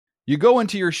You go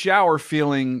into your shower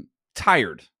feeling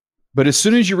tired, but as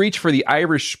soon as you reach for the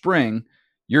Irish Spring,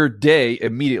 your day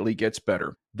immediately gets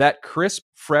better. That crisp,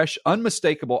 fresh,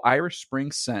 unmistakable Irish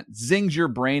Spring scent zings your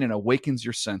brain and awakens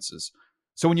your senses.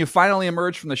 So when you finally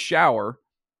emerge from the shower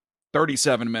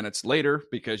 37 minutes later,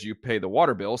 because you pay the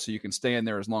water bill so you can stay in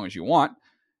there as long as you want,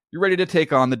 you're ready to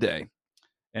take on the day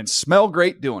and smell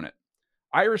great doing it.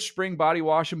 Irish Spring Body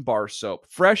Wash and Bar Soap.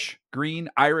 Fresh, green,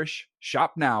 Irish.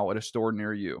 Shop now at a store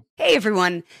near you. Hey,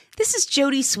 everyone. This is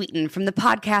Jody Sweeten from the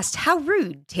podcast How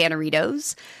Rude,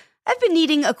 Tanneritos. I've been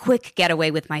needing a quick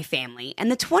getaway with my family,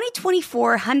 and the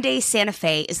 2024 Hyundai Santa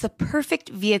Fe is the perfect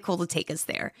vehicle to take us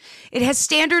there. It has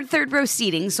standard third-row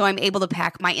seating, so I'm able to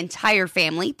pack my entire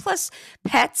family, plus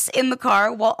pets, in the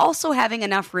car, while also having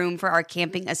enough room for our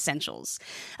camping essentials.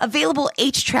 Available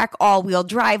H-Track all-wheel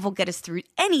drive will get us through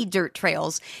any dirt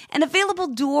trails, and available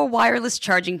dual wireless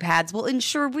charging pads will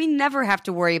ensure we never have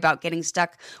to worry about getting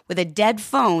stuck with a dead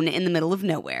phone in the middle of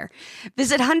nowhere.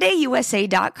 Visit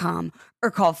HyundaiUSA.com or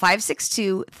call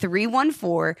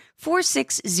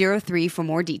 562-314-4603 for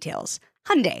more details.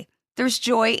 Hyundai, there's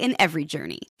joy in every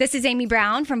journey. This is Amy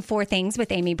Brown from 4 Things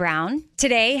with Amy Brown.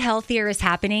 Today, healthier is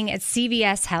happening at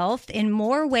CVS Health in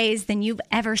more ways than you've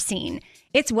ever seen.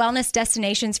 It's wellness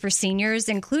destinations for seniors,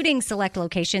 including select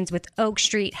locations with Oak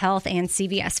Street Health and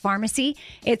CVS Pharmacy.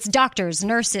 It's doctors,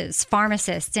 nurses,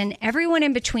 pharmacists, and everyone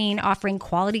in between offering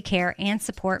quality care and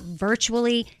support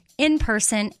virtually, in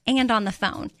person, and on the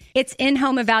phone. It's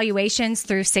in-home evaluations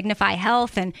through Signify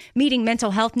Health and meeting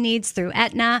mental health needs through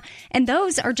Aetna. And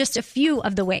those are just a few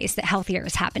of the ways that healthier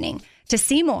is happening. To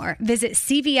see more, visit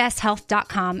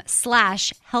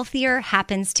cvshealth.com/healthier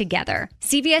happens together.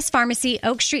 CVS Pharmacy,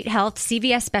 Oak Street Health,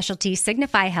 CVS Specialty,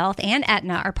 Signify Health, and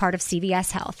Aetna are part of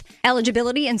CVS Health.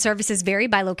 Eligibility and services vary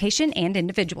by location and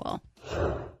individual.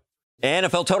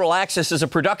 NFL Total Access is a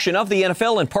production of the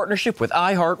NFL in partnership with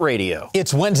iHeartRadio.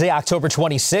 It's Wednesday, October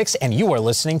 26th, and you are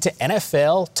listening to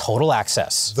NFL Total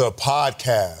Access, the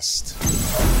podcast.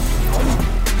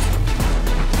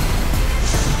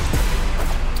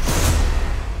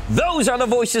 Those are the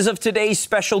voices of today's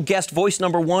special guest. Voice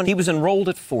number one, he was enrolled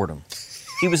at Fordham.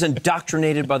 He was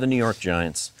indoctrinated by the New York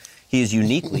Giants. He is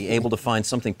uniquely able to find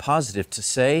something positive to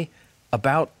say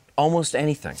about almost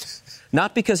anything.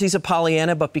 Not because he's a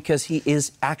Pollyanna, but because he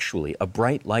is actually a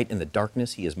bright light in the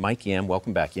darkness. He is Mike Yam.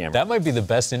 Welcome back, Yam. That might be the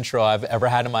best intro I've ever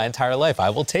had in my entire life. I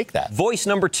will take that. Voice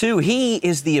number two, he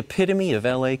is the epitome of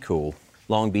L.A. cool.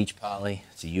 Long Beach Poly,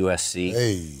 to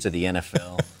USC, to the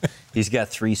NFL. He's got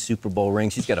 3 Super Bowl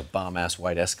rings. He's got a bomb-ass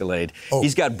white Escalade.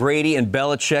 He's got Brady and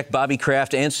Belichick, Bobby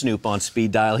Kraft, and Snoop on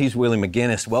speed dial. He's Willie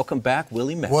McGinnis. Welcome back,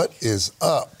 Willie Mack. What is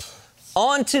up?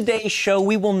 On today's show,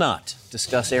 we will not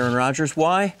discuss Aaron Rodgers.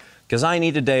 Why? Because I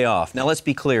need a day off. Now, let's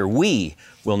be clear. We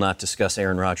will not discuss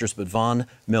Aaron Rodgers, but Von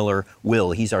Miller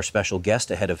will. He's our special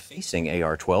guest ahead of facing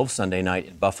AR-12 Sunday night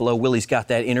in Buffalo. Willie's got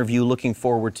that interview. Looking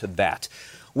forward to that.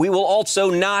 We will also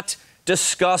not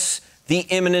discuss the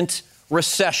imminent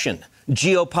recession,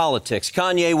 geopolitics,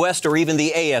 Kanye West, or even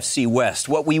the AFC West.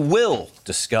 What we will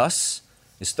discuss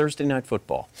is Thursday Night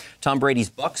Football. Tom Brady's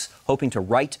Bucs hoping to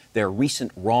right their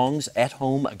recent wrongs at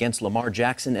home against Lamar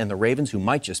Jackson and the Ravens, who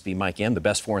might just be, Mike M., the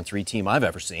best 4-3 team I've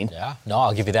ever seen. Yeah, no,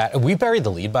 I'll give you that. We buried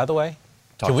the lead, by the way.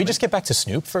 Can we just get back to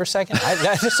Snoop for a second?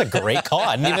 That's just a great call.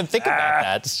 I didn't even think about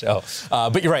that. So,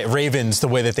 but you're right, Ravens, the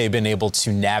way that they've been able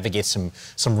to navigate some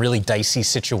really dicey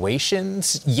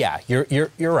situations. Yeah, you're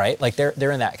right. Like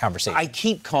they're in that conversation. I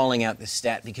keep calling out this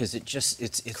stat because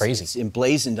it's crazy. It's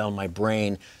emblazoned on my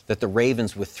brain that the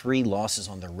Ravens, with 3 losses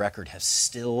on their record, have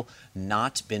still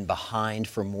not been behind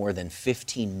for more than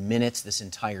 15 minutes this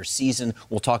entire season.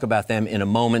 We'll talk about them in a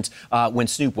moment. When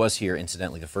Snoop was here,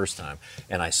 incidentally, the first time,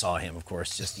 and I saw him, of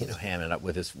course, just hamming it up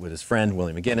with his friend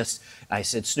Willie McGinnis. I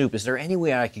said, Snoop, is there any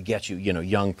way I could get you,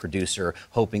 young producer,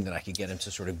 hoping that I could get him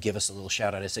to sort of give us a little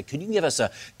shout out? I said, could you give us a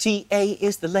TA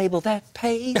is the label that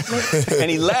pays me?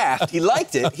 And he laughed. He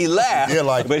liked it. He laughed.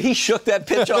 Yeah, but he shook that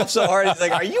pitch off so hard. He's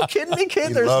like, are you kidding me,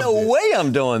 kid? There's no way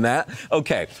I'm doing that.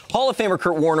 Okay. Hall of Famer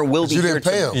Kurt Warner will be here. You didn't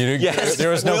pay him. Yes, there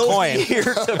was no coin. Here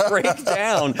to break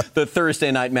down the Thursday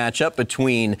night matchup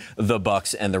between the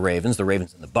Bucs and the Ravens. The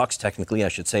Ravens and the Bucs, technically, I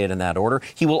should say it in that order.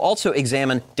 He will also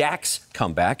examine Dak's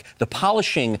comeback, the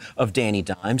polishing of Danny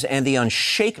Dimes, and the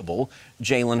unshakable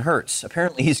Jalen Hurts.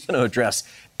 Apparently, he's going to address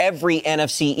every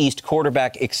NFC East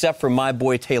quarterback except for my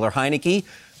boy Taylor Heineke.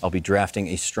 I'll be drafting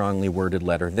a strongly worded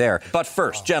letter there. But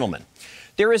first, gentlemen,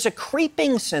 There is a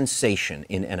creeping sensation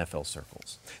in NFL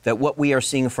circles that what we are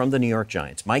seeing from the New York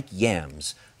Giants, Mike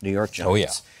Yam's New York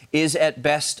Giants, is at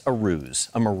best a ruse,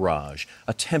 a mirage,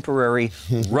 a temporary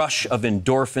rush of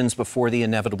endorphins before the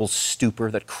inevitable stupor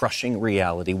that crushing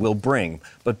reality will bring.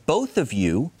 But both of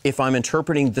you, if I'm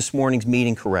interpreting this morning's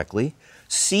meeting correctly,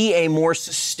 see a more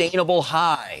sustainable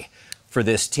high for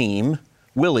this team.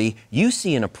 Willie, you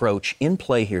see an approach in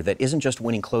play here that isn't just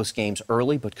winning close games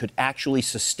early, but could actually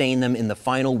sustain them in the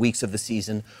final weeks of the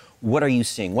season. What are you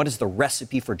seeing? What is the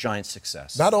recipe for Giants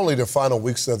success? Not only the final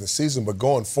weeks of the season, but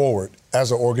going forward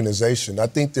as an organization. I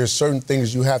think there's certain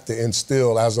things you have to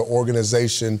instill as an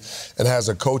organization and as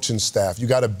a coaching staff. You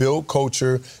got to build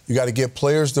culture. You got to get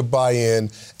players to buy in.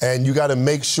 And you got to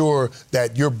make sure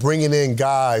that you're bringing in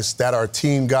guys that are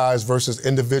team guys versus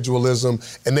individualism.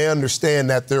 And they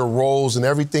understand that their roles and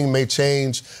everything may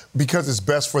change because it's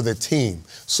best for the team.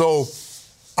 So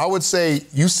I would say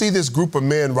you see this group of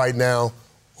men right now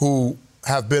who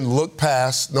have been looked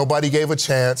past, nobody gave a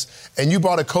chance, and you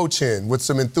brought a coach in with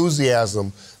some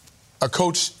enthusiasm, a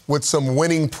coach with some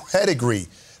winning pedigree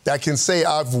that can say,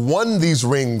 I've won these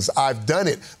rings, I've done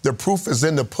it. The proof is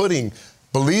in the pudding.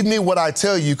 Believe me what I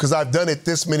tell you, because I've done it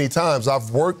this many times.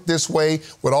 I've worked this way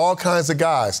with all kinds of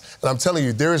guys. And I'm telling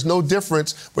you, there is no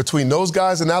difference between those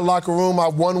guys in that locker room I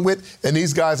won with and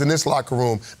these guys in this locker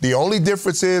room. The only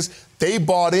difference is they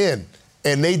bought in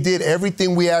and they did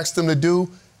everything we asked them to do,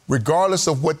 regardless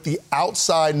of what the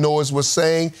outside noise was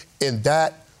saying, and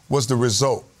that was the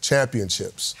result,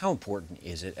 championships. How important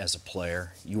is it as a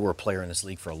player, you were a player in this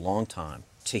league for a long time,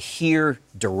 to hear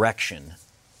direction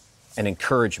and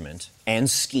encouragement and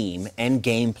scheme and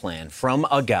game plan from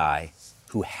a guy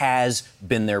who has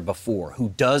been there before,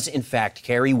 who does, in fact,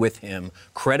 carry with him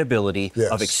credibility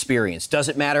of experience? Does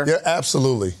it matter? Yeah,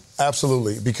 absolutely.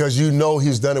 Absolutely. Because you know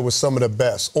he's done it with some of the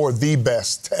best or the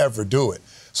best to ever do it.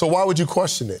 So why would you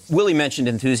question it? Willie mentioned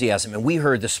enthusiasm, and we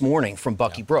heard this morning from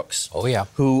Bucky Brooks. Oh, yeah.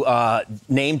 Who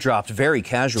name-dropped very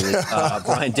casually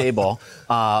Brian Daboll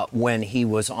when he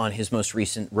was on his most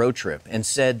recent road trip and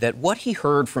said that what he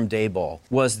heard from Daboll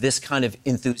was this kind of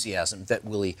enthusiasm that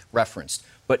Willie referenced.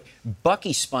 But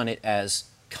Bucky spun it as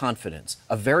confidence,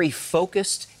 a very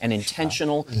focused and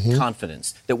intentional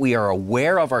confidence that we are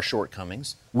aware of our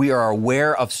shortcomings, we are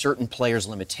aware of certain players'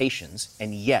 limitations,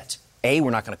 and yet A,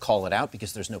 we're not going to call it out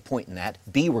because there's no point in that.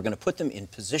 B, we're going to put them in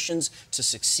positions to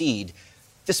succeed.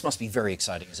 This must be very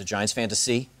exciting as a Giants fan to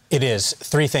see. It is.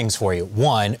 Three things for you.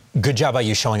 One, good job by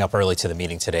you showing up early to the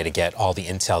meeting today to get all the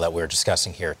intel that we're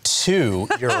discussing here. Two,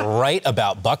 you're right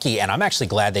about Bucky, and I'm actually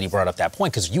glad that he brought up that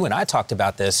point because you and I talked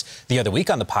about this the other week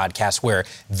on the podcast where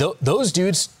those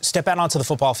dudes step out onto the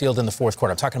football field in the fourth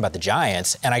quarter. I'm talking about the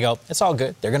Giants, and I go, it's all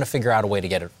good. They're going to figure out a way to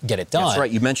get it done. That's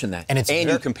right. You mentioned that. And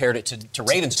you compared it to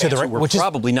Ravens fans who were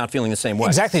probably not feeling the same way.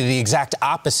 Exactly, the exact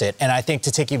opposite. And I think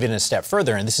to take even a step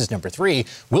further, and this is number three,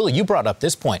 Willie, you brought up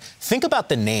this point. Think about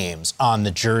the names on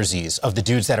the jerseys of the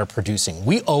dudes that are producing.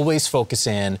 We always focus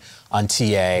in on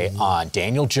TA, on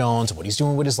Daniel Jones, what he's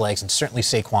doing with his legs, and certainly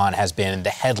Saquon has been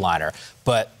the headliner.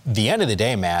 But the end of the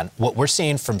day, man, what we're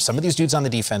seeing from some of these dudes on the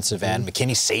defensive end,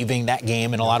 McKinney saving that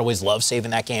game in a lot of ways, Love saving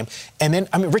that game. And then,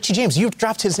 I mean, Richie James, you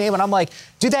dropped his name, and I'm like,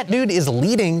 dude, that dude is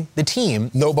leading the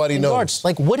team. Nobody knows. Yards.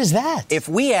 Like, what is that? If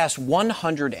we ask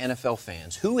 100 NFL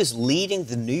fans who is leading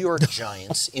the New York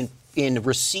Giants in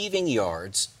receiving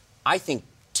yards, I think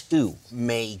two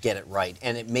may get it right,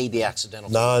 and it may be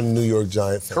accidental. Non-New York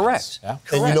Giant fans. Correct. Yeah.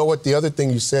 And you know what? The other thing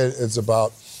you said is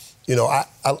about, you know,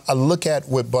 I look at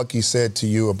what Bucky said to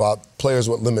you about players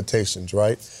with limitations,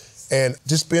 right? And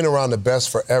just being around the best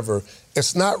forever,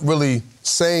 it's not really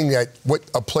saying that what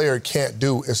a player can't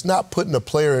do. It's not putting a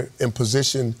player in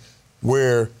position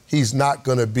where he's not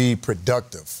going to be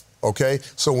productive, okay?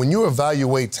 So when you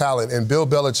evaluate talent, and Bill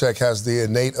Belichick has the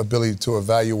innate ability to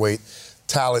evaluate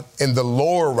talent in the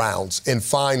lower rounds and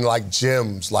find like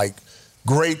gems, like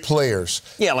great players.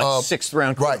 Yeah, like sixth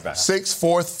round quarterback. Right, sixth,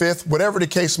 fourth, fifth, whatever the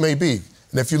case may be.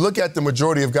 And if you look at the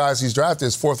majority of guys he's drafted,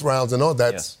 it's fourth rounds and all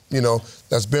that's, you know,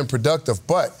 that's been productive.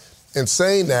 But in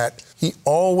saying that, he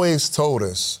always told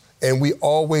us, and we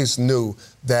always knew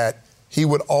that he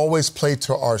would always play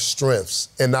to our strengths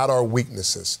and not our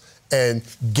weaknesses, and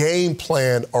game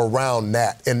plan around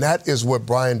that. And that is what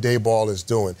Brian Daboll is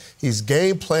doing. He's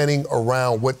game planning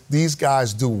around what these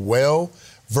guys do well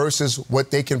versus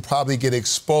what they can probably get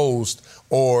exposed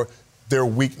or their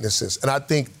weaknesses. And I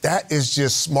think that is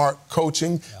just smart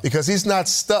coaching because he's not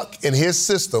stuck in his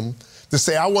system to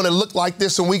say, I want to look like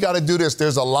this and we got to do this.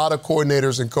 There's a lot of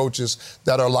coordinators and coaches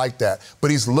that are like that.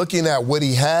 But he's looking at what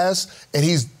he has, and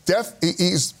he's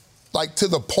like to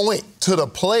the point, to the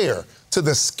player, to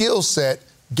the skill set,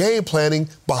 game planning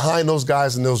behind those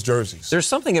guys in those jerseys. There's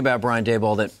something about Brian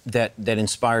Daboll that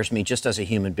inspires me just as a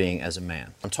human being, as a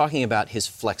man. I'm talking about his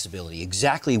flexibility,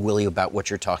 exactly, Willie, about what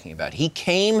you're talking about. He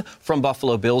came from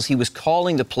Buffalo Bills. He was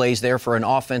calling the plays there for an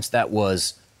offense that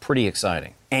was pretty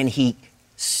exciting. And he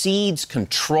cedes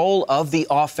control of the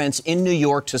offense in New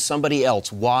York to somebody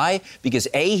else. Why? Because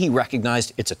A, he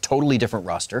recognized it's a totally different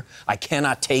roster. I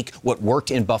cannot take what worked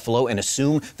in Buffalo and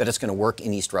assume that it's going to work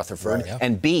in East Rutherford. Right, yeah.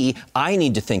 And B, I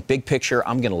need to think big picture.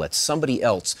 I'm going to let somebody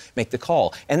else make the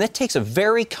call. And that takes a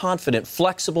very confident,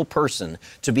 flexible person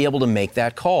to be able to make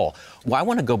that call. Well, I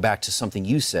want to go back to something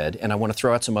you said, and I want to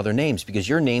throw out some other names because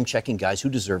you're name-checking guys who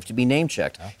deserve to be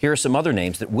name-checked. Yeah. Here are some other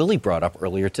names that Willie brought up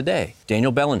earlier today.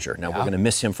 Daniel Bellinger. Now, we're going to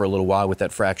miss him for a little while with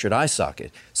that fractured eye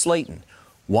socket. Slayton,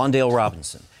 Wan'Dale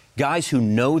Robinson. Guys who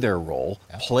know their role,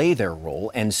 play their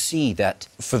role, and see that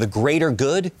for the greater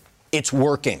good, it's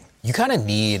working. You kind of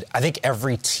need, I think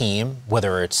every team,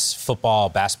 whether it's football,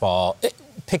 basketball,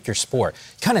 pick your sport,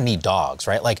 you kind of need dogs,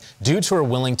 right? Like dudes who are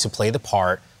willing to play the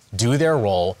part, do their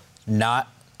role,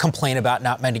 not complain about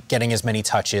not getting as many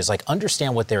touches, like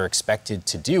understand what they're expected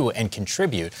to do and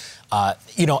contribute.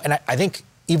 And I think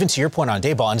even to your point on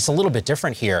Daboll, and it's a little bit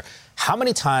different here, how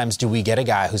many times do we get a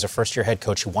guy who's a first-year head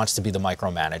coach who wants to be the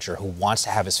micromanager, who wants to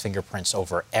have his fingerprints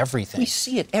over everything? We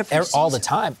see it every all the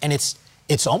time. And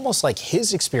it's almost like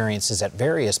his experiences at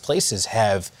various places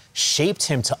have shaped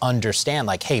him to understand,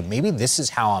 like, hey, maybe this is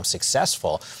how I'm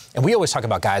successful. And we always talk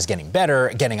about guys getting better,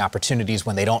 getting opportunities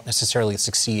when they don't necessarily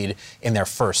succeed in their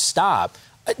first stop.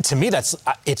 To me,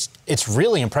 it's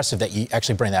really impressive that you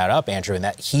actually bring that up, Andrew, and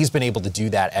that he's been able to do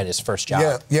that at his first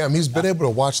job. Yeah, I mean, he's been able to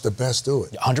watch the best do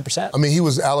it. 100%. I mean, he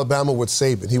was Alabama with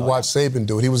Saban. He watched Saban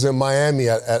do it. He was in Miami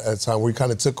at a time where he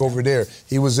kind of took over there.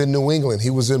 He was in New England. He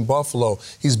was in Buffalo.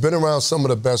 He's been around some of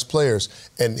the best players.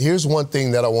 And here's one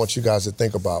thing that I want you guys to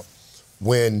think about.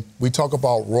 When we talk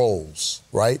about roles,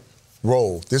 right?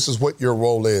 Role. This is what your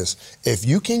role is. If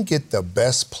you can get the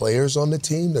best players on the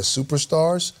team, the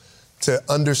superstars, to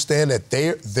understand that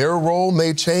their role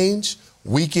may change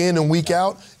week in and week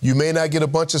out. You may not get a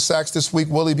bunch of sacks this week,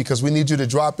 Willie, because we need you to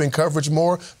drop in coverage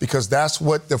more because that's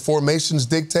what the formations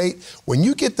dictate. When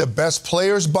you get the best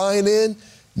players buying in,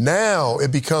 now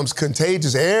it becomes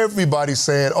contagious. Everybody's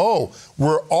saying, oh,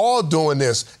 we're all doing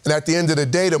this. And at the end of the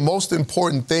day, the most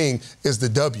important thing is the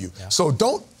W. Yeah. So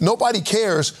nobody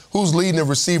cares who's leading the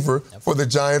receiver for the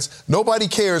Giants. Nobody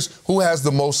cares who has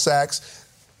the most sacks.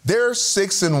 They're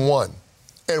 6-1,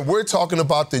 and we're talking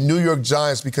about the New York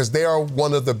Giants because they are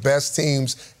one of the best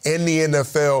teams in the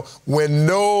NFL when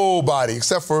nobody,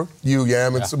 except for you,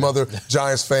 Yam, and some other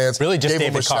Giants fans, really just gave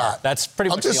David them a Carr. shot. That's pretty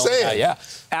much I'm just saying. Yeah.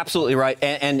 Absolutely right.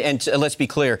 And let's be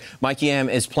clear, Mike Yam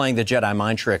is playing the Jedi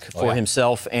mind trick for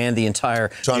himself and the entire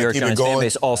New York Giants fan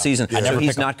base all season. Yeah. So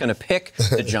he's not going to pick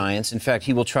the Giants. In fact,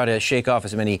 he will try to shake off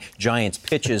as many Giants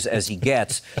pitches as he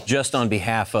gets just on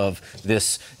behalf of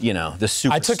this, this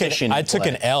superstition. I took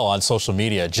an L on social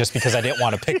media just because I didn't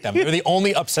want to pick them. They were the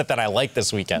only upset that I liked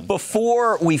this weekend.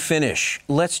 Before we finish,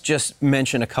 let's just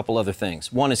mention a couple other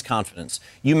things. One is confidence.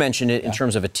 You mentioned it in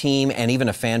terms of a team and even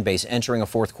a fan base entering a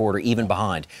fourth quarter even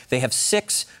behind. They have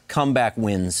 6 comeback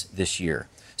wins this year.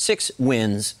 6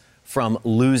 wins from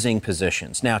losing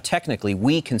positions. Now, technically,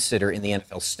 we consider in the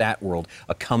NFL stat world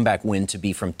a comeback win to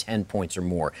be from 10 points or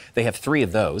more. They have 3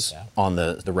 of those on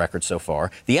the record so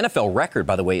far. The NFL record,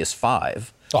 by the way, is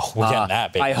 5. Oh, we're getting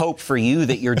that, baby. I hope for you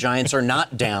that your Giants are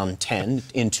not down 10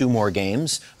 in 2 more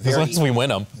games. As long as we win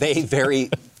them. They very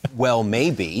well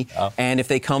may be. And if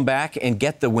they come back and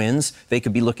get the wins, they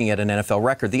could be looking at an NFL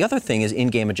record. The other thing is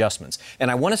in-game adjustments. And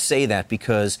I want to say that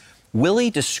because Willie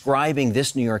describing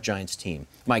this New York Giants team,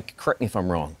 Mike, correct me if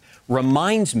I'm wrong,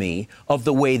 reminds me of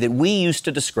the way that we used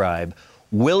to describe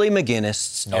Willie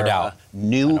McGinnis'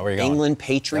 New England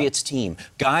Patriots team.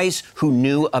 Guys who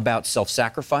knew about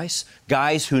self-sacrifice,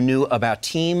 guys who knew about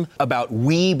team, about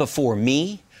we before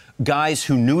me, guys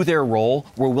who knew their role,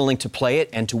 were willing to play it,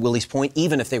 and to Willie's point,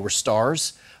 even if they were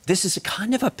stars. This is a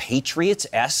kind of a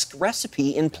Patriots-esque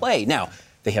recipe in play. Now,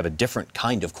 they have a different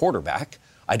kind of quarterback.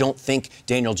 I don't think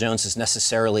Daniel Jones is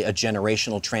necessarily a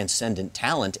generational transcendent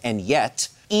talent, and yet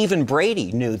even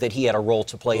Brady knew that he had a role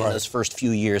to play in those first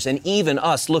few years. And even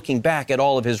us, looking back at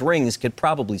all of his rings, could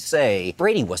probably say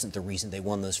Brady wasn't the reason they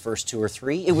won those first 2 or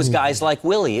 3. It was guys like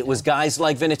Willie. It was guys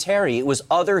like Vinatieri. It was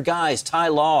other guys, Ty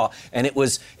Law. And it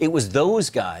was those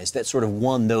guys that sort of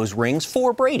won those rings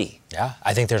for Brady. Yeah,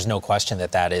 I think there's no question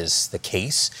that is the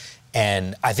case.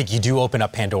 And I think you do open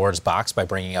up Pandora's box by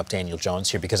bringing up Daniel Jones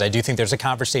here, because I do think there's a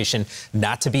conversation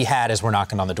not to be had as we're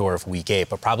knocking on the door of Week 8,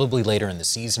 but probably later in the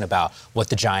season about what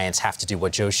the Giants have to do,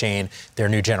 what Joe Schoen, their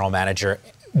new general manager,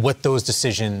 what those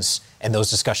decisions and those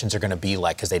discussions are going to be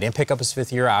like, because they didn't pick up his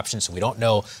fifth-year option, so we don't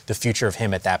know the future of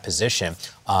him at that position.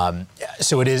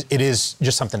 So it is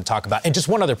just something to talk about. And just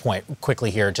one other point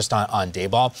quickly here, just on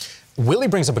Daboll. Willie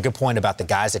brings up a good point about the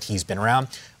guys that he's been around.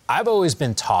 I've always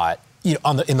been taught,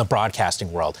 in the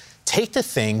broadcasting world, take the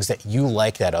things that you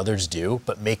like that others do,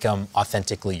 but make them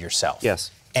authentically yourself.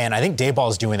 Yes. And I think Daboll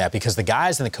is doing that, because the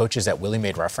guys and the coaches that Willie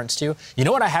made reference to, you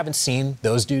know what I haven't seen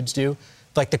those dudes do?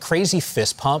 Like the crazy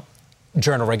fist pump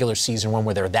during a regular season one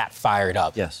where they're that fired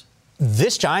up. Yes.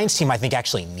 This Giants team, I think,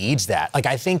 actually needs that. Like,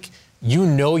 I think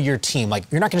your team. Like,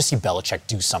 you're not going to see Belichick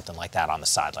do something like that on the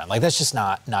sideline. Like, that's just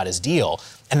not his deal,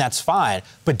 and that's fine.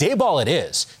 But Daboll it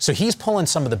is. So he's pulling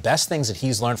some of the best things that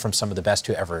he's learned from some of the best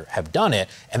who ever have done it,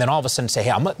 and then all of a sudden say,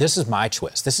 hey, this is my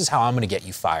twist. This is how I'm going to get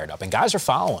you fired up. And guys are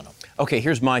following him. Okay,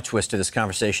 here's my twist to this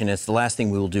conversation. It's the last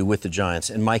thing we will do with the Giants.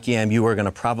 And Mike Yam, you are going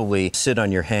to probably sit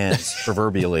on your hands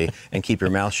proverbially and keep your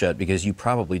mouth shut, because you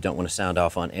probably don't want to sound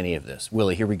off on any of this.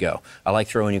 Willie, here we go. I like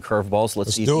throwing you curveballs.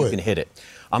 Let's see if you can hit it.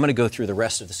 I'm going to go through the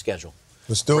rest of the schedule.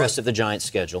 Let's do it. The rest of the Giants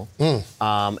schedule. And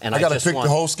I got to pick the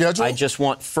whole schedule? I just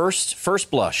want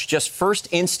first blush, just first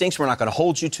instincts. We're not going to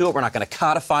hold you to it. We're not going to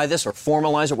codify this or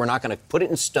formalize it. We're not going to put it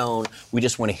in stone. We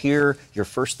just want to hear your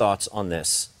first thoughts on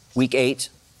this. Week 8,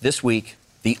 this week,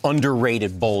 the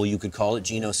underrated bowl, you could call it,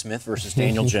 Geno Smith versus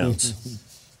Daniel Jones.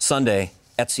 Sunday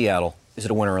at Seattle. Is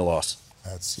it a win or a loss?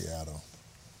 At Seattle.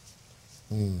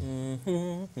 I'm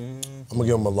going to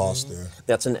give him a loss there.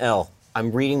 That's an L.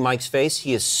 I'm reading Mike's face.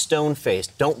 He is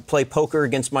stone-faced. Don't play poker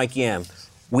against Mike Yam.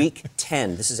 Week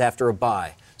 10. This is after a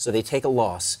bye. So they take a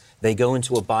loss. They go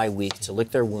into a bye week to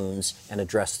lick their wounds and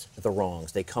address the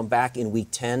wrongs. They come back in Week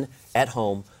 10 at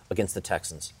home against the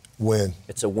Texans. Win.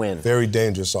 It's a win. Very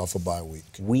dangerous off a bye week.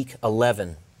 Week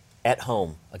 11 at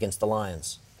home against the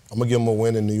Lions. I'm going to give them a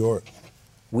win in New York.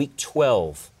 Week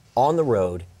 12 on the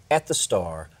road at the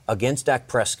Star against Dak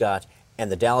Prescott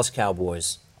and the Dallas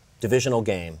Cowboys. Divisional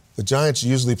game. The Giants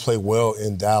usually play well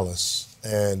in Dallas,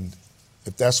 and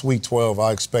if that's Week 12,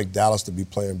 I expect Dallas to be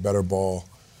playing better ball.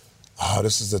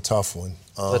 This is a tough one.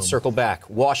 Let's circle back.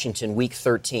 Washington, Week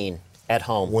 13 at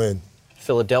home. Win.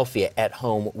 Philadelphia at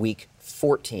home, Week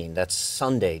 14. That's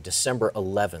Sunday, December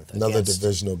 11th. Another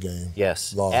divisional game.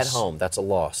 Yes. Loss. At home, that's a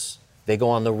loss. They go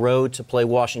on the road to play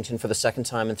Washington for the second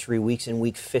time in 3 weeks in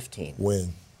Week 15.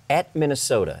 Win. At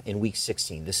Minnesota in Week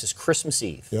 16. This is Christmas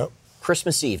Eve. Yep.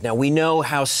 Christmas Eve. Now, we know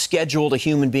how scheduled a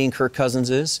human being Kirk Cousins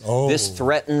is. Oh. This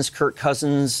threatens Kirk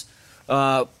Cousins'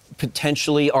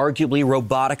 potentially, arguably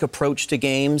robotic approach to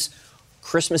games.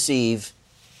 Christmas Eve,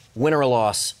 win or a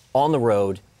loss, on the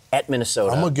road at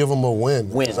Minnesota. I'm going to give them a win.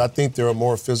 Win. Because I think they're a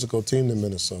more physical team than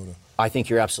Minnesota. I think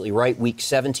you're absolutely right. Week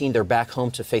 17, they're back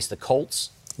home to face the Colts.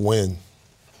 Win.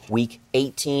 Week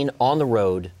 18, on the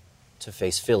road to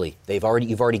face Philly. You've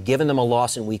already given them a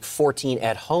loss in Week 14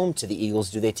 at home to the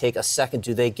Eagles. Do they take a second?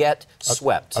 Do they get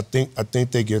swept? I think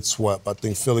they get swept. I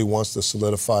think Philly wants to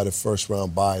solidify the first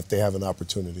round bye if they have an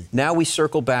opportunity. Now we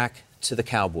circle back to the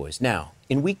Cowboys. Now,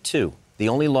 in Week 2, the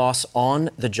only loss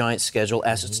on the Giants' schedule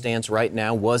as it stands right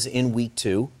now was in Week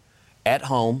 2 at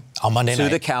home on Monday night to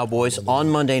the Cowboys on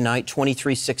Monday night,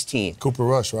 23-16. Cooper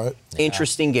Rush, right?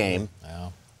 Interesting game. Yeah.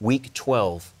 Week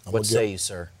 12. What say you,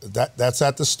 sir? That's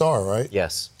at the Star, right?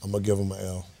 Yes. I'm going to give them an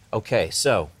L. Okay,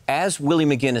 so as Willie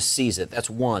McGinnis sees it, that's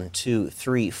 1, 2,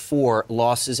 3, 4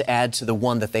 losses. Add to the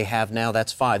one that they have now,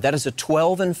 that's 5. That is a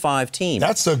 12-5 team.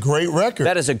 That's a great record.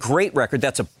 That is a great record.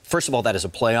 First of all, that is a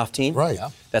playoff team. Right.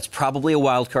 Yeah. That's probably a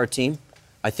wild card team.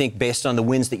 I think based on the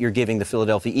wins that you're giving the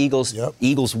Philadelphia Eagles,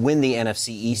 Eagles win the NFC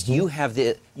East.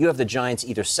 Mm-hmm. You have the Giants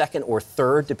either second or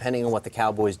third, depending on what the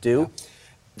Cowboys do. Yeah.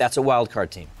 That's a wild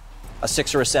card team. A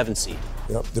 6 or a 7 seed.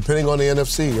 Yep, depending on the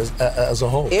NFC as a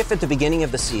whole. If at the beginning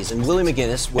of the season, Willie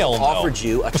McGinnis would have offered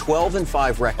you a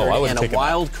 12-5 record and a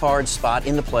wild card spot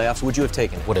in the playoffs, would you have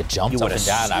taken it? Would have jumped up and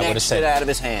down. I would have said it out of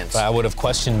his hands. I would have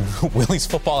questioned Willie's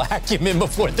football acumen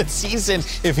before the season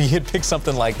if he had picked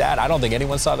something like that. I don't think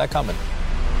anyone saw that coming.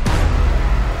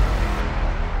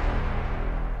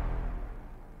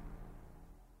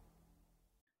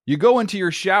 You go into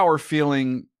your shower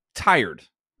feeling tired.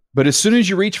 But as soon as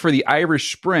you reach for the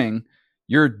Irish Spring,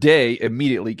 your day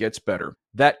immediately gets better.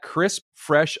 That crisp,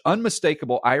 fresh,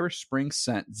 unmistakable Irish Spring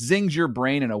scent zings your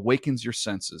brain and awakens your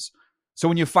senses. So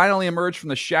when you finally emerge from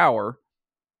the shower,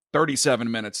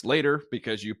 37 minutes later,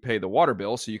 because you pay the water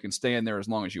bill so you can stay in there as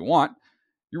long as you want,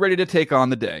 you're ready to take on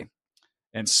the day.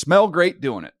 And smell great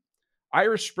doing it.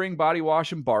 Irish Spring Body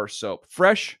Wash and Bar Soap.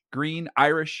 Fresh, green,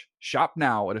 Irish. Shop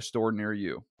now at a store near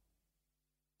you.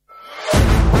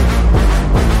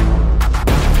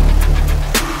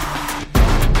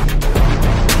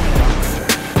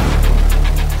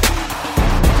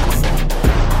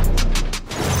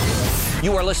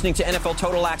 You are listening to NFL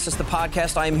Total Access, the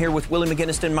podcast. I am here with Willie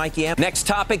McGinnis and Mike Yam. Next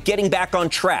topic, getting back on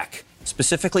track.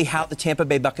 Specifically, how the Tampa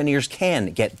Bay Buccaneers can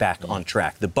get back on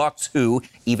track. The Bucs, who,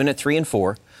 even at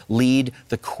 3-4, lead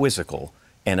the quizzical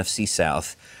NFC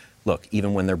South. Look,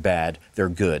 even when they're bad, they're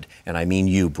good. And I mean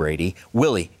you, Brady.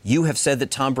 Willie, you have said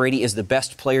that Tom Brady is the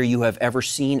best player you have ever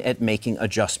seen at making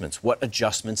adjustments. What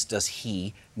adjustments does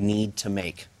he need to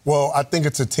make? Well, I think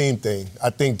it's a team thing. I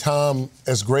think Tom,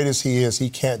 as great as he is, he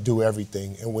can't do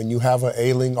everything. And when you have an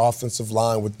ailing offensive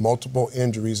line with multiple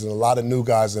injuries and a lot of new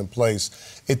guys in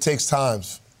place, it takes time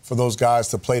for those guys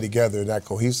to play together in that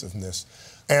cohesiveness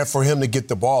and for him to get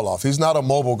the ball off. He's not a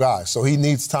mobile guy, so he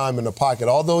needs time in the pocket,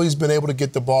 although he's been able to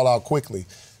get the ball out quickly.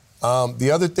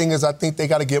 The other thing is I think they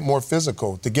got to get more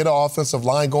physical. To get an offensive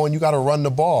line going, you got to run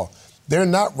the ball. They're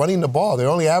not running the ball. They're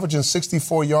only averaging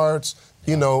 64 yards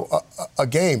a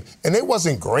game. And it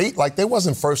wasn't great. Like, they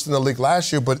wasn't first in the league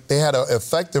last year, but they had an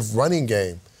effective running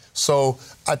game. So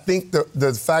I think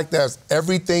the fact that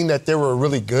everything that they were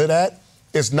really good at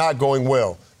is not going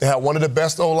well. They had one of the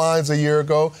best O-lines a year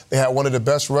ago. They had one of the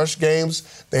best rush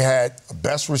games. They had a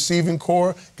best receiving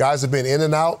core. Guys have been in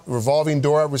and out, revolving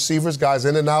door at receivers, guys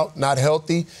in and out, not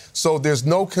healthy. So there's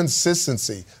no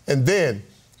consistency. And then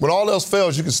when all else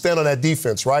fails, you can stand on that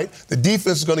defense, right? The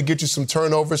defense is going to get you some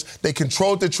turnovers. They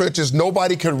controlled the trenches.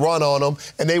 Nobody could run on them.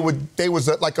 And they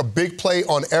was like a big play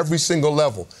on every single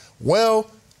level. Well,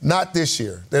 not this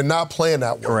year. They're not playing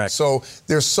that way. Correct. So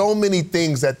there's so many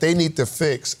things that they need to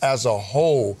fix as a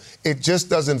whole. It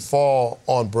just doesn't fall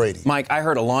on Brady. Mike, I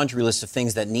heard a laundry list of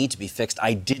things that need to be fixed.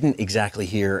 I didn't exactly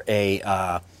hear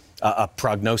a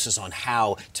prognosis on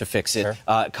how to fix it. Sure.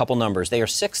 A couple numbers. They are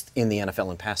 6th in the NFL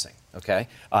in passing. Okay?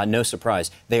 No surprise.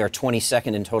 They are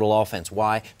 22nd in total offense.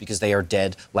 Why? Because they are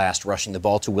dead last rushing the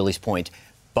ball, to Willie's point.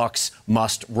 Bucs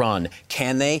must run.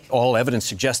 Can they? All evidence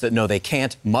suggests that no, they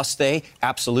can't. Must they?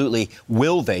 Absolutely.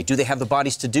 Will they? Do they have the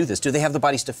bodies to do this? Do they have the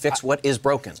bodies to fix what is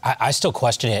broken? I still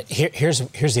question it. Here's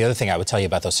the other thing I would tell you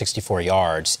about those 64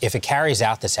 yards. If it carries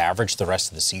out this average the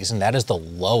rest of the season, that is the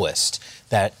lowest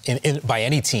that by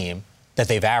any team that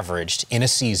they've averaged in a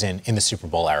season in the Super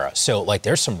Bowl era. So,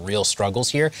 there's some real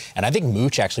struggles here. And I think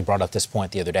Mooch actually brought up this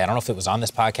point the other day. I don't know if it was on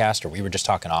this podcast or we were just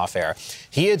talking off air.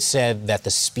 He had said that the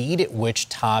speed at which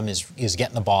Tom is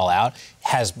getting the ball out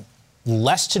has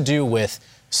less to do with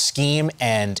scheme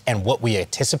and what we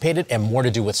anticipated and more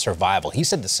to do with survival. He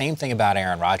said the same thing about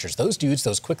Aaron Rodgers. Those dudes,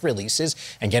 those quick releases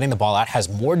and getting the ball out has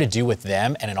more to do with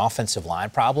them and an offensive line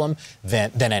problem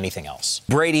than anything else.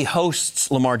 Brady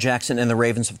hosts Lamar Jackson and the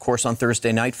Ravens, of course, on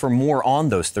Thursday night. For more on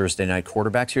those Thursday night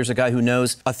quarterbacks, here's a guy who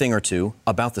knows a thing or two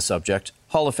about the subject,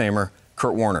 Hall of Famer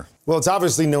Kurt Warner. Well, it's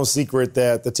obviously no secret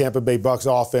that the Tampa Bay Bucs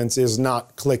offense is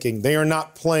not clicking. They are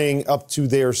not playing up to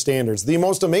their standards. The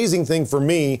most amazing thing for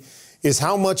me is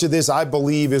how much of this I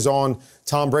believe is on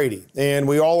Tom Brady. And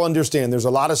we all understand there's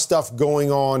a lot of stuff going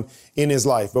on in his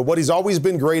life. But what he's always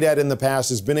been great at in the past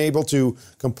has been able to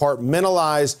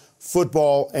compartmentalize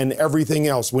football and everything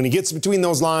else. When he gets between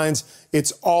those lines,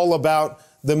 it's all about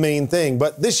the main thing.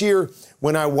 But this year,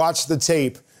 when I watch the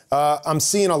tape, I'm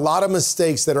seeing a lot of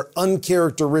mistakes that are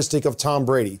uncharacteristic of Tom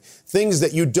Brady, things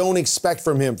that you don't expect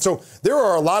from him. So there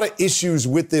are a lot of issues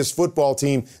with this football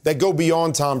team that go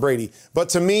beyond Tom Brady. But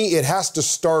to me, it has to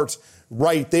start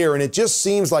right there. And it just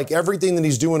seems like everything that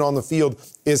he's doing on the field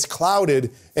is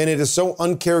clouded, and it is so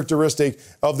uncharacteristic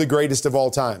of the greatest of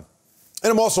all time.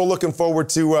 And I'm also looking forward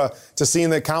to seeing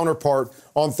the counterpart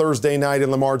on Thursday night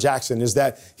in Lamar Jackson, is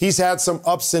that he's had some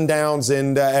ups and downs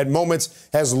and at moments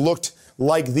has looked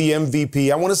like the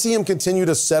MVP. I want to see him continue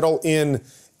to settle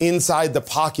inside the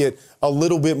pocket a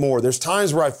little bit more. There's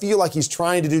times where I feel like he's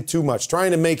trying to do too much, trying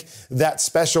to make that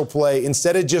special play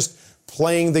instead of just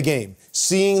playing the game,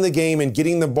 seeing the game and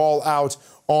getting the ball out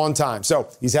on time. So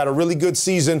he's had a really good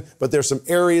season, but there's some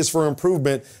areas for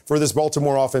improvement for this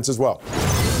Baltimore offense as well.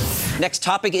 Next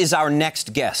topic is our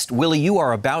next guest. Willie, you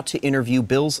are about to interview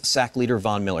Bills sack leader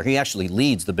Von Miller. He actually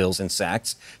leads the Bills in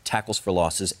sacks, tackles for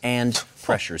losses, and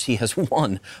pressures. He has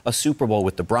won a Super Bowl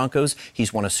with the Broncos.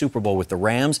 He's won a Super Bowl with the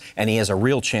Rams, and he has a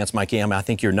real chance, Mike Yam, I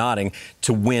think you're nodding,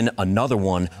 to win another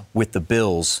one with the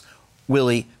Bills.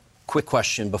 Willie, quick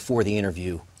question before the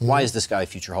interview. Why is this guy a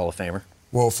future Hall of Famer?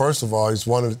 Well, first of all, he's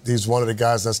one of the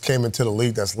guys that's came into the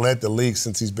league that's led the league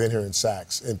since he's been here in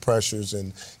sacks and pressures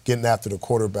and getting after the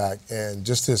quarterback, and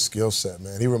just his skill set,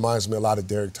 man. He reminds me a lot of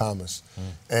Derek Thomas.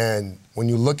 And when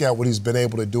you look at what he's been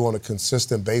able to do on a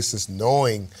consistent basis,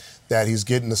 knowing that he's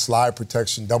getting the slide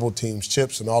protection, double teams,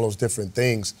 chips, and all those different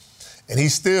things, and he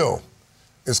still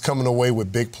is coming away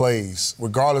with big plays,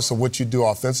 regardless of what you do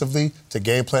offensively, to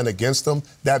game plan against them,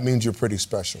 that means you're pretty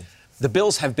special. The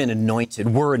Bills have been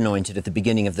were anointed at the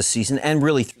beginning of the season and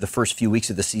really the first few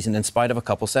weeks of the season in spite of a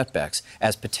couple setbacks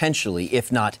as potentially,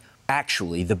 if not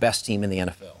actually, the best team in the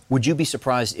NFL. Would you be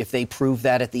surprised if they prove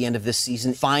that at the end of this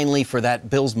season? Finally, for that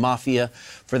Bills Mafia,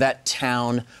 for that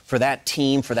town, for that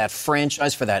team, for that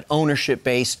franchise, for that ownership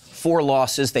base, 4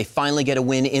 losses, they finally get a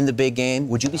win in the big game.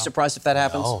 Would you be surprised if that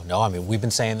happens? No. I mean, we've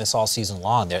been saying this all season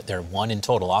long. They're 1 in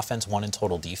total offense, 1 in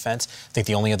total defense. I think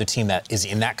the only other team that is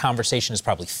in that conversation is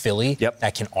probably Philly. Yep.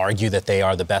 That can argue that they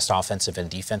are the best offensive and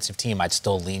defensive team. I'd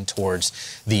still lean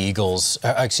towards the Eagles,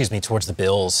 towards the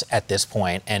Bills at this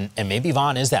point. And maybe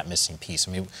Von is that missing piece.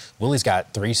 I mean, Willie's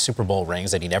got 3 Super Bowl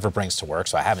rings that he never brings to work,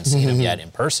 so I haven't seen him yet in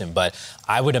person. But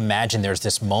I would imagine there's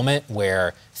this moment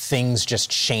where things just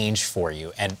change for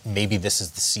you, and maybe this is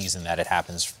the season that it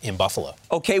happens in Buffalo.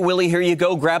 Okay, Willie, here you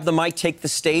go. Grab the mic, take the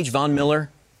stage. Von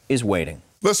Miller is waiting.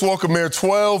 Let's welcome here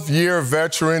 12-year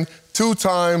veteran,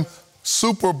 2-time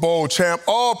Super Bowl champ,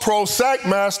 all-pro sack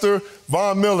master,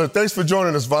 Von Miller. Thanks for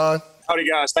joining us, Von. Howdy,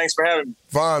 guys. Thanks for having me.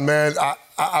 Von, man,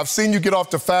 I've seen you get off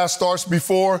to fast starts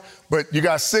before, but you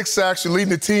got 6 sacks. You're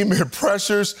leading the team in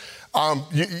pressures.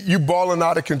 You balling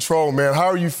out of control, man. How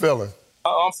are you feeling?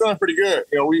 I'm feeling pretty good.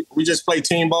 You know, we just play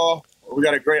team ball. We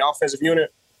got a great offensive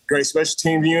unit, great special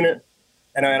teams unit.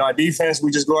 And in our defense,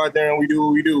 we just go out there and we do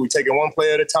what we do. We take it one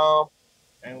play at a time,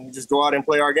 and we just go out and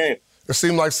play our game. It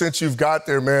seemed like since you've got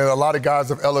there, man, a lot of guys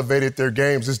have elevated their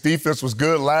games. This defense was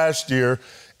good last year.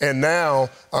 And now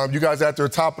you guys are at the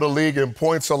top of the league in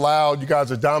points allowed. You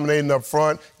guys are dominating up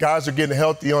front. Guys are getting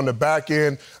healthy on the back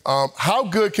end. How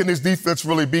good can this defense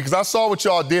really be? Because I saw what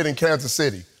y'all did in Kansas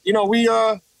City. You know, we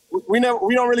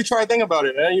don't really try to think about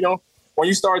it, man. You know, when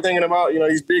you start thinking about, you know,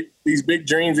 these big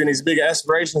dreams and these big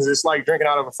aspirations, it's like drinking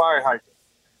out of a fire hydrant.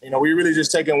 You know, we really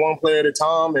just taking one play at a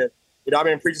time. And you know, I've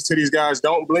been preaching to these guys,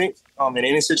 don't blink in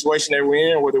any situation that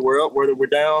we're in, whether we're up, whether we're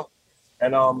down.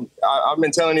 And I've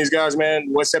been telling these guys,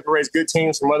 man, what separates good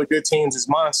teams from other good teams is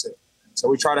mindset. So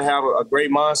we try to have a great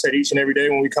mindset each and every day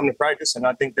when we come to practice, and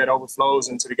I think that overflows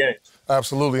into the game.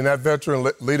 Absolutely, and that veteran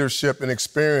leadership and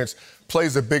experience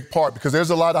plays a big part because there's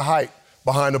a lot of hype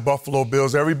behind the Buffalo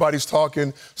Bills. Everybody's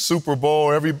talking Super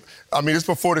Bowl. It's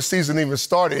before the season even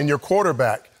started. And your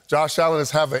quarterback, Josh Allen, is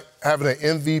having an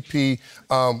MVP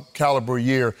caliber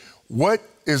year. What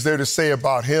is there to say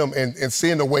about him and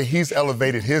seeing the way he's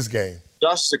elevated his game?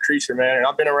 Josh is a creature, man, and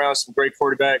I've been around some great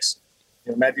quarterbacks.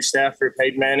 You know, Matthew Stafford,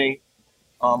 Peyton Manning,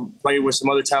 played with some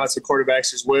other talented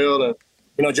quarterbacks as well. And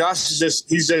you know, Josh is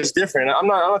he's just different. I'm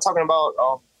not talking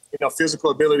about physical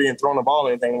ability and throwing the ball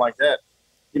or anything like that.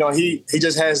 You know, he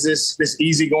just has this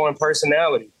easygoing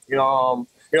personality. You know,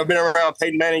 I've been around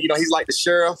Peyton Manning. You know, he's like the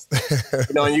sheriff.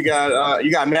 You know, and you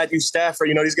got Matthew Stafford.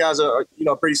 You know, these guys are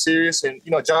pretty serious. And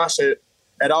you know, Josh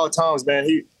at all times, man,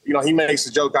 he makes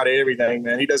a joke out of everything,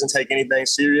 man. He doesn't take anything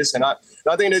serious, and I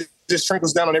think that just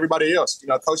trickles down on everybody else. You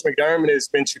know, Coach McDermott has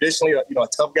been traditionally a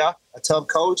tough guy, a tough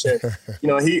coach, and you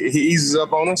know he eases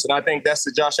up on us, and I think that's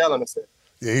the Josh Allen effect.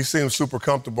 Yeah, he seems super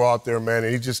comfortable out there, man,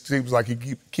 and he just seems like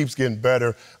he keeps getting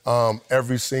better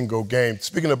every single game.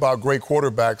 Speaking about great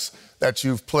quarterbacks that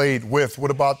you've played with, what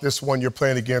about this one you're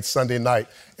playing against Sunday night,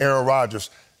 Aaron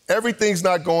Rodgers? Everything's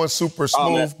not going super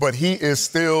smooth, but he is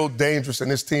still dangerous,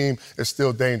 and his team is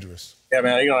still dangerous. Yeah,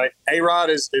 man. You know, A-Rod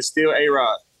is still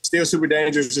A-Rod. Still super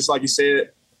dangerous, just like you said.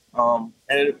 And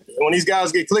when these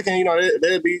guys get clicking, you know,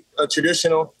 they'll be a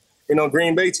traditional,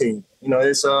 Green Bay team. You know,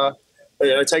 it's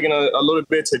they're taking a little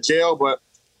bit to jail, but,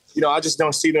 I just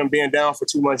don't see them being down for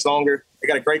too much longer. They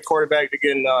got a great quarterback. They're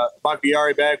getting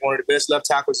Bakhtiari back, one of the best left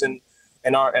tackles in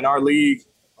our league.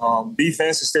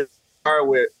 Defense is still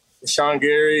with Sean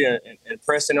Gary and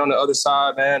Preston on the other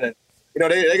side, man. And,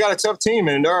 they got a tough team,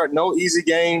 and there are no easy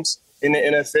games in the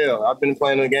NFL. I've been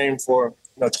playing the game for,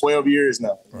 12 years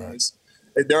now. Right.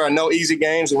 There are no easy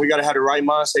games, and we got to have the right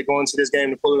mindset going into this game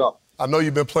to pull it off. I know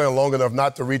you've been playing long enough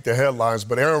not to read the headlines,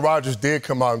 but Aaron Rodgers did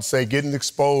come out and say getting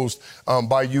exposed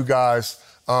by you guys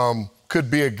could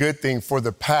be a good thing for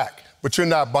the pack. But you're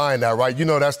not buying that, right? You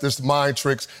know that's just mind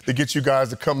tricks to get you guys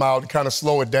to come out and kind of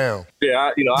slow it down.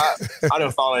 Yeah, I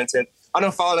don't fall into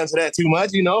that too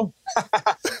much,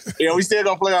 we still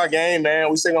gonna play our game,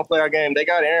 man. We still gonna play our game. They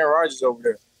got Aaron Rodgers over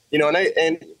there,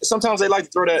 and sometimes they like to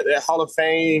throw that Hall of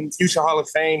Fame, future Hall of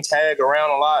Fame tag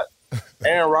around a lot.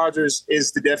 Aaron Rodgers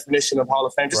is the definition of Hall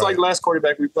of Fame. Just like the last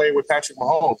quarterback we played with, Patrick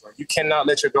Mahomes. You cannot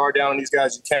let your guard down on these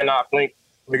guys. You cannot blink.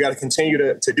 We got to continue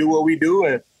to do what we do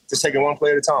and just take it one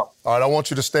play at a time. All right, I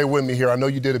want you to stay with me here. I know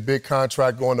you did a big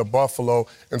contract going to Buffalo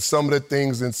and some of the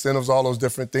things, incentives, all those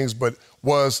different things, but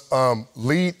was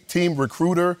lead team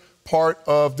recruiter part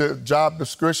of the job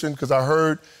description? Because I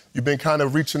heard you've been kind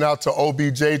of reaching out to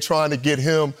OBJ, trying to get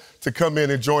him to come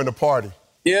in and join the party?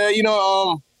 Yeah,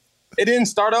 it didn't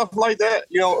start off like that.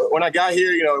 When I got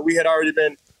here, we had already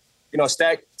been,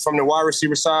 stacked from the wide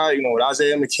receiver side, with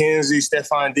Isaiah McKenzie,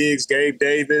 Stephon Diggs, Gabe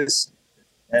Davis.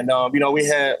 And, we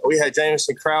had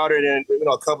Jamison Crowder and,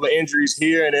 a couple of injuries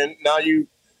here. And then now you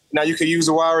could use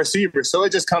a wide receiver. So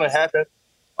it just kind of happened.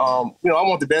 I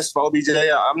want the best for OBJ.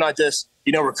 I'm not just,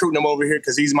 recruiting him over here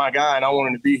because he's my guy and I want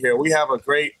him to be here. We have a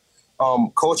great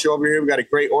culture over here. We got a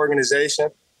great organization.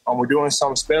 We're doing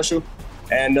something special.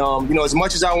 And, as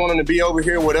much as I want him to be over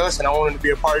here with us and I want him to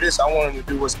be a part of this, I want him to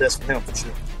do what's best for him for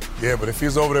sure. Yeah, but if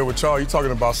he's over there with y'all, you're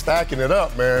talking about stacking it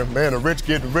up, man. Man, the rich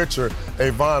getting richer. Hey,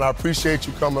 Von, I appreciate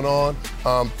you coming on.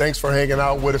 Thanks for hanging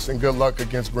out with us, and good luck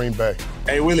against Green Bay.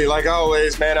 Hey, Willie, like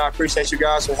always, man, I appreciate you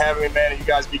guys for having me, man, and you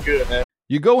guys be good, man.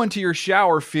 You go into your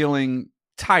shower feeling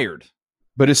tired,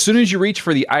 but as soon as you reach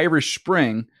for the Irish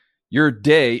Spring, your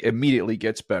day immediately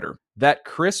gets better. That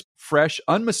crisp, fresh,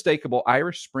 unmistakable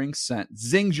Irish Spring scent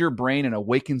zings your brain and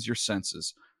awakens your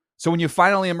senses. So when you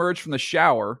finally emerge from the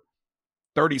shower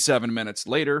 37 minutes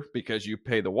later, because you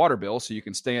pay the water bill so you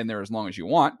can stay in there as long as you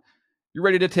want, you're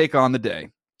ready to take on the day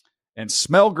and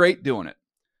smell great doing it.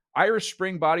 Irish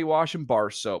Spring Body Wash and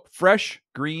Bar Soap. Fresh,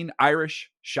 green,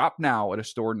 Irish. Shop now at a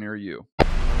store near you.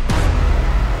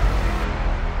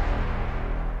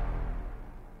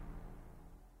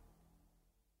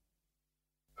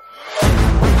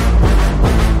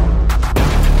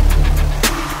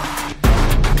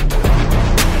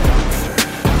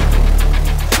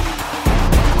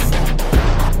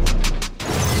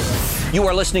 You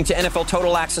are listening to NFL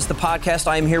Total Access, the podcast.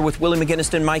 I am here with Willie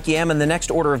McGinest and Mike Yam, and the next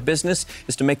order of business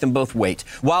is to make them both wait.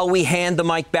 While we hand the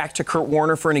mic back to Kurt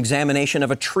Warner for an examination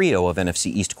of a trio of NFC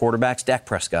East quarterbacks, Dak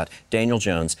Prescott, Daniel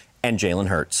Jones, and Jalen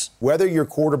Hurts. Whether your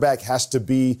quarterback has to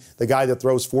be the guy that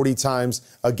throws 40 times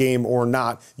a game or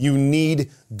not, you need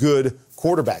good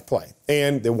quarterback play.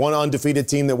 And the one undefeated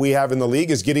team that we have in the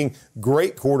league is getting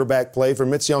great quarterback play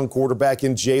from its young quarterback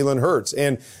in Jalen Hurts.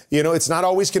 And, it's not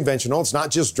always conventional. It's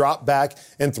not just drop back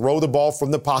and throw the ball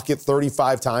from the pocket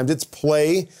 35 times. It's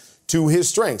play to his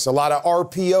strengths. A lot of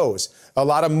RPOs, a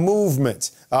lot of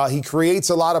movement. He creates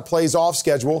a lot of plays off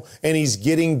schedule, and he's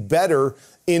getting better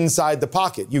inside the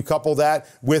pocket. You couple that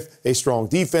with a strong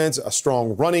defense, a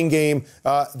strong running game.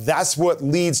 That's what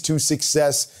leads to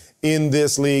success in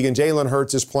this league, and Jalen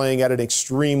Hurts is playing at an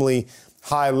extremely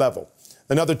high level.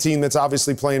 Another team that's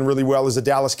obviously playing really well is the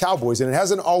Dallas Cowboys, and it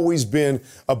hasn't always been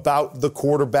about the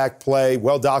quarterback play.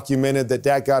 Well documented that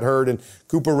Dak got hurt, and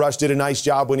Cooper Rush did a nice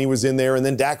job when he was in there, and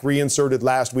then Dak reinserted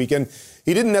last week, and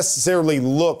he didn't necessarily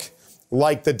look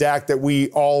like the Dak that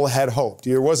we all had hoped.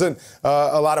 There wasn't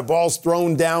a lot of balls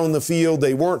thrown down the field.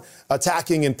 They weren't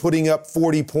attacking and putting up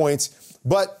 40 points,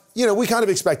 but we kind of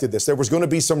expected this. There was going to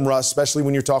be some rust, especially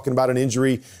when you're talking about an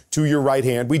injury to your right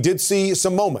hand. We did see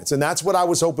some moments, and that's what I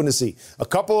was hoping to see. A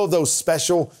couple of those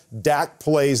special Dak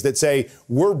plays that say,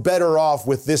 we're better off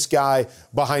with this guy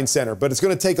behind center. But it's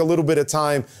going to take a little bit of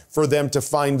time for them to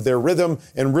find their rhythm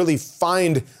and really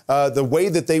find the way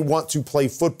that they want to play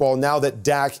football now that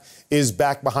Dak is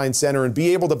back behind center and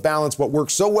be able to balance what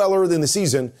worked so well early in the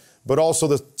season, but also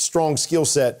the strong skill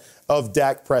set of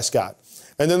Dak Prescott.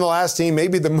 And then the last team,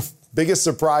 maybe the biggest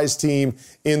surprise team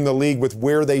in the league with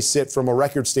where they sit from a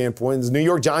record standpoint, is New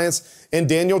York Giants and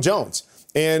Daniel Jones.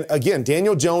 And again,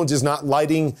 Daniel Jones is not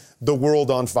lighting the world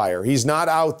on fire. He's not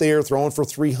out there throwing for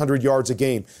 300 yards a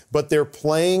game, but they're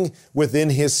playing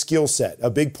within his skill set. A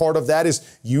big part of that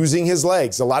is using his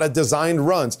legs, a lot of designed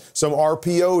runs, some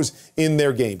RPOs in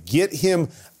their game. Get him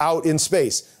out in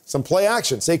space. Some play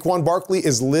action. Saquon Barkley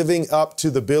is living up to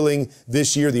the billing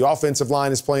this year. The offensive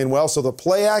line is playing well. So the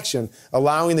play action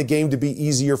allowing the game to be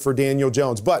easier for Daniel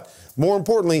Jones. But more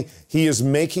importantly, he is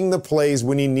making the plays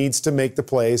when he needs to make the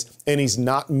plays, and he's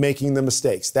not making the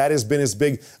mistakes. That has been his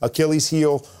big Achilles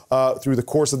heel through the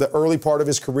course of the early part of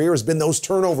his career, has been those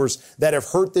turnovers that have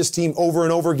hurt this team over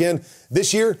and over again.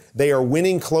 This year, they are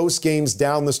winning close games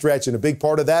down the stretch, and a big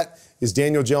part of that is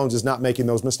Daniel Jones is not making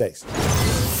those mistakes.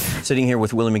 Sitting here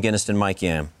with Willie McGinest and Mike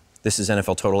Yam. This is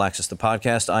NFL Total Access, the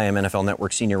podcast. I am NFL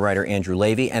Network senior writer Andrew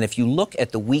Levy. And if you look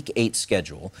at the Week 8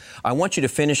 schedule, I want you to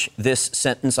finish this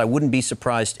sentence. I wouldn't be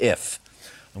surprised if.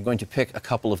 I'm going to pick a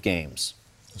couple of games.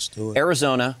 Let's do it.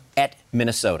 Arizona at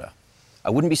Minnesota. I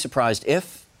wouldn't be surprised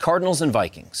if. Cardinals and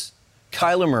Vikings.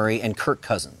 Kyler Murray and Kirk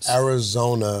Cousins.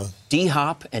 Arizona.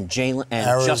 D-Hop and Jalen and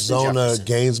Arizona Justin Jefferson.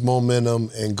 gains momentum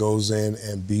and goes in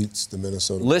and beats the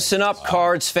Minnesota. Listen up,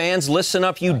 Cards fans. Listen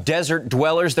up, you desert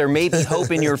dwellers. There may be hope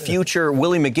in your future.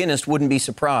 Willie McGinest wouldn't be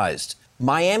surprised.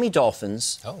 Miami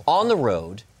Dolphins on the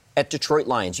road at Detroit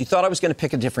Lions. You thought I was going to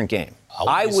pick a different game.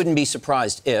 I wouldn't be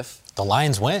surprised if the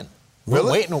Lions win.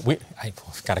 Really? I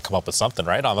got to come up with something,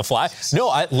 right, on the fly. No,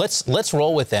 let's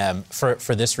roll with them for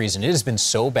this reason. It has been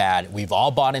so bad. We've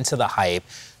all bought into the hype.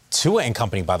 Tua and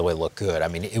company, by the way, look good. I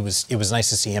mean, it was nice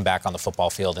to see him back on the football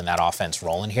field and that offense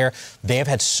rolling here. They have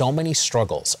had so many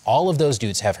struggles. All of those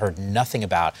dudes have heard nothing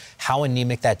about how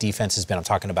anemic that defense has been. I'm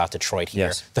talking about Detroit here.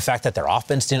 Yes. The fact that their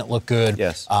offense didn't look good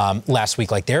last week.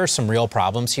 Like, there are some real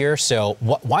problems here. So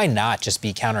why not just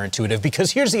be counterintuitive? Because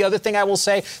here's the other thing I will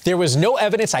say. There was no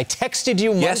evidence. I texted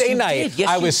you Monday night. Yes,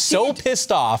 I was so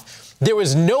pissed off. There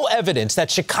was no evidence that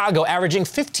Chicago, averaging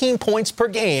 15 points per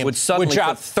game, would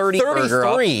drop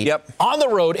 33 on the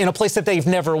road in a place that they've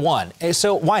never won.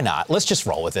 So why not? Let's just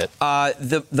roll with it.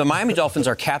 The Miami Dolphins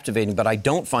are captivating, but I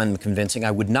don't find them convincing. I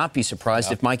would not be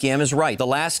surprised if Mike Yam is right. The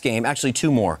last game, actually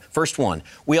two more. First one,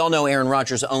 we all know Aaron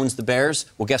Rodgers owns the Bears.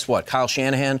 Well, guess what? Kyle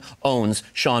Shanahan owns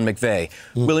Sean McVay.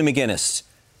 Willie McGinnis,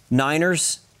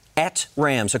 Niners at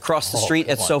Rams across the street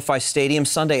at SoFi Stadium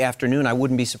Sunday afternoon. I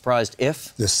wouldn't be surprised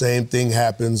if the same thing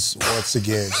happens once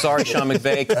again. Sorry, Sean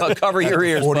McVay. Cover your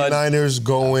ears, 49ers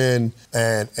go in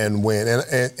and win.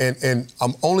 And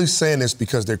I'm only saying this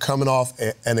because they're coming off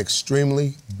an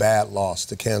extremely bad loss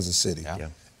to Kansas City. Yeah.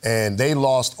 And they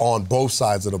lost on both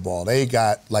sides of the ball. They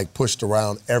got, pushed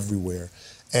around everywhere.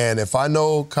 And if I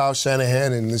know Kyle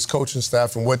Shanahan and his coaching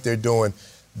staff and what they're doing,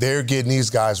 they're getting these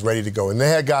guys ready to go. And they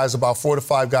had guys, about 4 to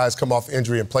 5 guys, come off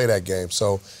injury and play that game.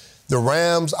 So the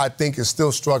Rams, I think, is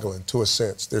still struggling to a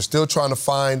sense. They're still trying to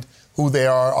find who they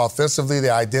are offensively.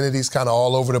 Their identity's kind of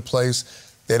all over the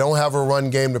place. They don't have a run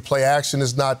game. The play action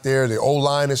is not there. The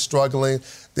O-line is struggling.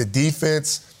 The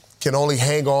defense can only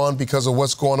hang on because of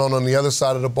what's going on the other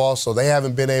side of the ball. So they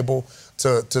haven't been able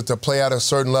to play at a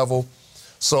certain level.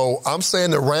 So I'm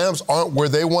saying the Rams aren't where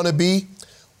they want to be,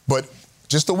 but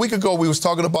just a week ago, we was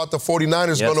talking about the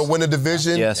 49ers going to win a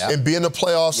division and be in the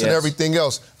playoffs and everything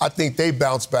else. I think they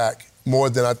bounce back more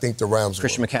than I think the Rams will.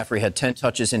 Christian McCaffrey had 10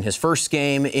 touches in his first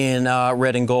game in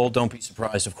red and gold. Don't be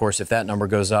surprised, of course, if that number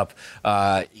goes up.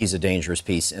 He's a dangerous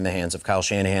piece in the hands of Kyle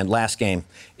Shanahan. Last game,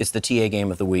 it's the TA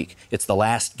game of the week. It's the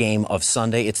last game of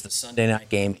Sunday. It's the Sunday night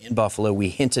game in Buffalo. We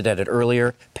hinted at it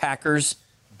earlier. Packers,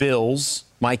 Bills.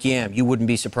 Mike Yam, you wouldn't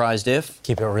be surprised if?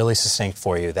 Keep it really succinct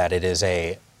for you that it is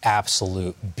a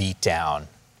absolute beatdown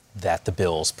that the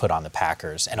Bills put on the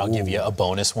Packers. And I'll give you a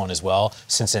bonus one as well.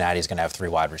 Cincinnati's going to have 3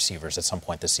 wide receivers at some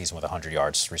point this season with 100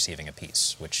 yards receiving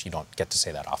apiece, which you don't get to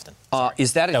say that often.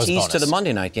 Is that a tease to the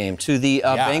Monday night game, to the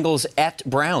Bengals at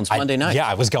Browns Monday night? Yeah,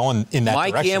 I was going in that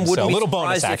Mike direction. Yam wouldn't be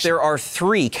surprised if there are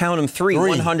 3, count them 3,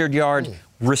 100-yard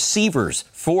receivers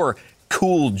for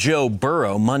cool Joe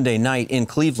Burrow Monday night in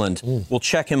Cleveland. We'll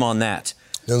check him on that.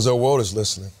 Denzel Ward is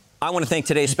listening. I want to thank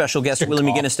today's special guest, Willie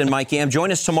McGinnis and Mike Yam.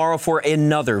 Join us tomorrow for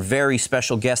another very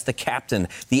special guest, the captain,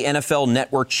 the NFL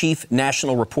Network chief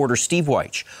national reporter, Steve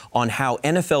Wyche, on how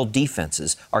NFL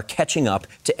defenses are catching up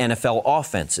to NFL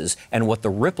offenses and what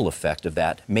the ripple effect of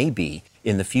that may be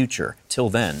in the future. Till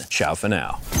then, ciao for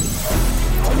now.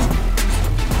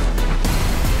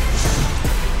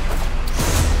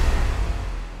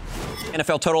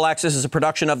 NFL Total Access is a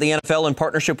production of the NFL in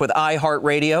partnership with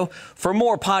iHeartRadio. For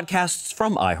more podcasts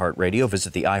from iHeartRadio,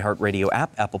 visit the iHeartRadio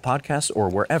app, Apple Podcasts, or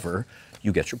wherever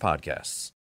you get your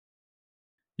podcasts.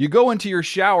 You go into your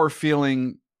shower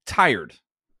feeling tired,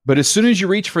 but as soon as you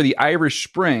reach for the Irish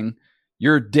Spring,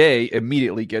 your day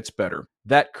immediately gets better.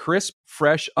 That crisp,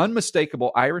 fresh,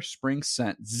 unmistakable Irish Spring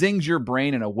scent zings your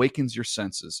brain and awakens your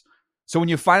senses. So when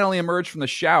you finally emerge from the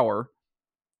shower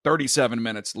 37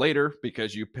 minutes later,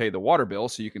 because you pay the water bill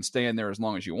so you can stay in there as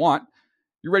long as you want,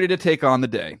 you're ready to take on the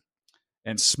day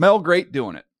and smell great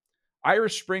doing it.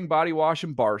 Irish Spring Body Wash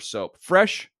and Bar Soap.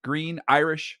 Fresh, green,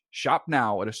 Irish. Shop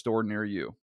now at a store near you.